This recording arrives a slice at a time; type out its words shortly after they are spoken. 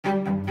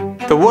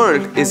The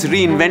world is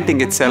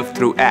reinventing itself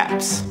through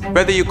apps.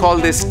 Whether you call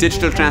this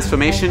digital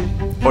transformation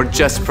or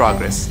just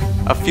progress,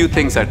 a few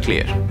things are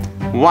clear.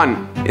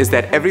 One is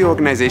that every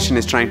organization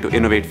is trying to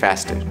innovate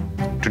faster,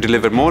 to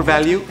deliver more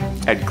value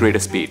at greater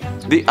speed.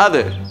 The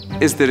other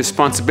is the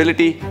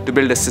responsibility to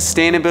build a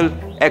sustainable,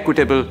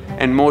 equitable,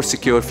 and more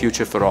secure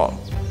future for all.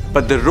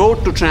 But the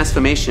road to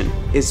transformation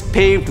is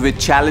paved with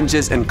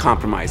challenges and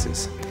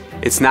compromises.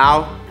 It's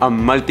now a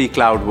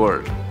multi-cloud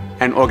world,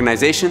 and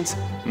organizations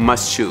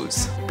must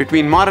choose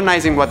between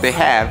modernizing what they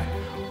have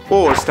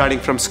or starting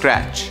from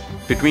scratch,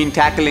 between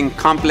tackling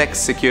complex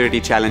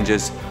security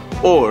challenges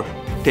or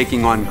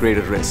taking on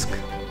greater risk,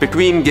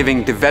 between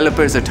giving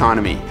developers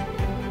autonomy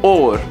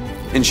or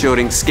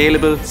ensuring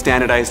scalable,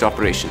 standardized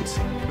operations.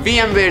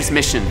 VMware's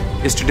mission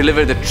is to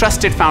deliver the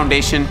trusted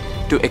foundation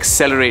to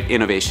accelerate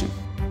innovation.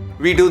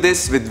 We do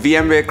this with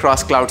VMware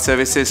cross-cloud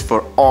services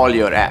for all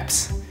your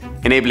apps,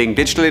 enabling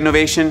digital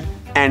innovation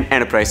and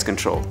enterprise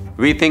control.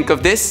 We think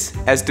of this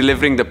as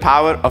delivering the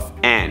power of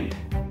and.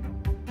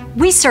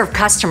 We serve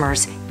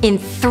customers in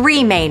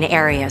 3 main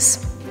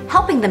areas,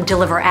 helping them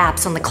deliver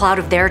apps on the cloud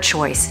of their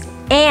choice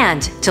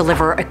and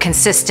deliver a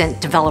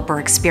consistent developer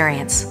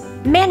experience.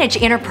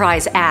 Manage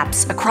enterprise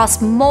apps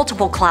across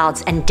multiple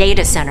clouds and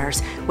data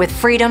centers with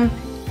freedom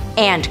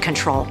and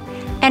control.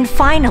 And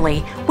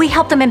finally, we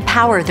help them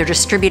empower their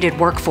distributed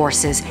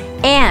workforces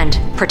and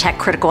protect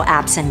critical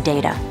apps and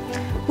data.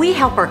 We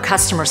help our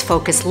customers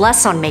focus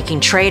less on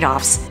making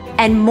trade-offs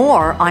and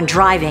more on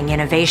driving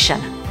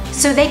innovation,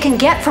 so they can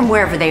get from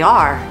wherever they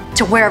are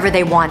to wherever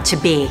they want to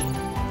be,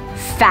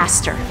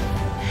 faster.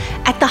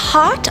 At the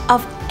heart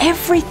of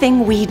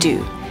everything we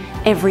do,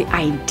 every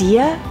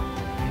idea,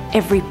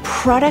 every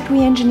product we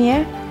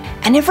engineer,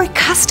 and every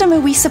customer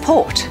we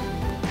support,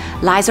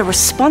 lies a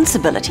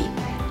responsibility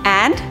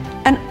and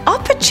an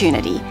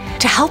opportunity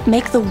to help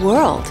make the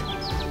world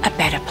a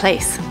better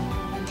place.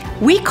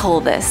 We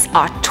call this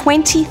our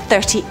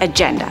 2030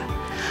 Agenda,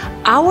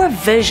 our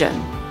vision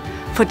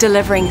for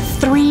delivering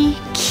 3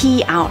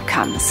 key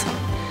outcomes.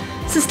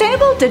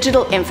 Sustainable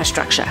digital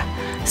infrastructure,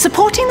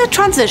 supporting the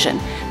transition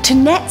to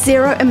net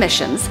zero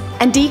emissions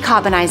and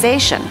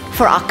decarbonization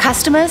for our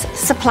customers,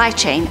 supply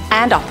chain,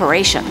 and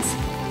operations.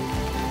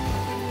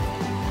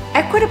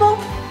 Equitable,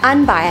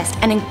 unbiased,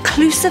 and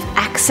inclusive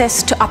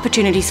access to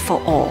opportunities for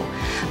all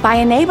by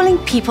enabling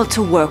people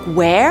to work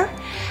where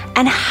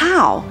and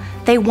how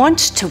they want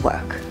to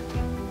work.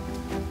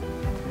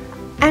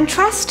 And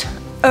trust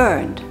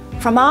earned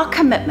from our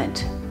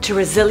commitment to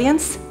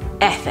resilience,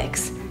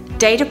 ethics,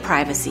 data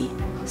privacy,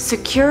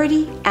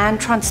 security,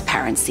 and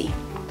transparency.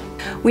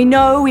 We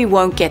know we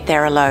won't get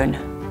there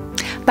alone.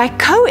 By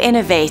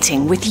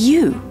co-innovating with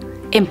you,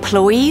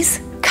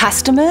 employees,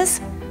 customers,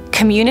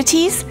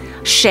 communities,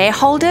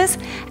 shareholders,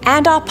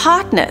 and our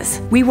partners,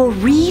 we will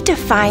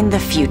redefine the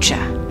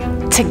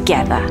future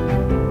together.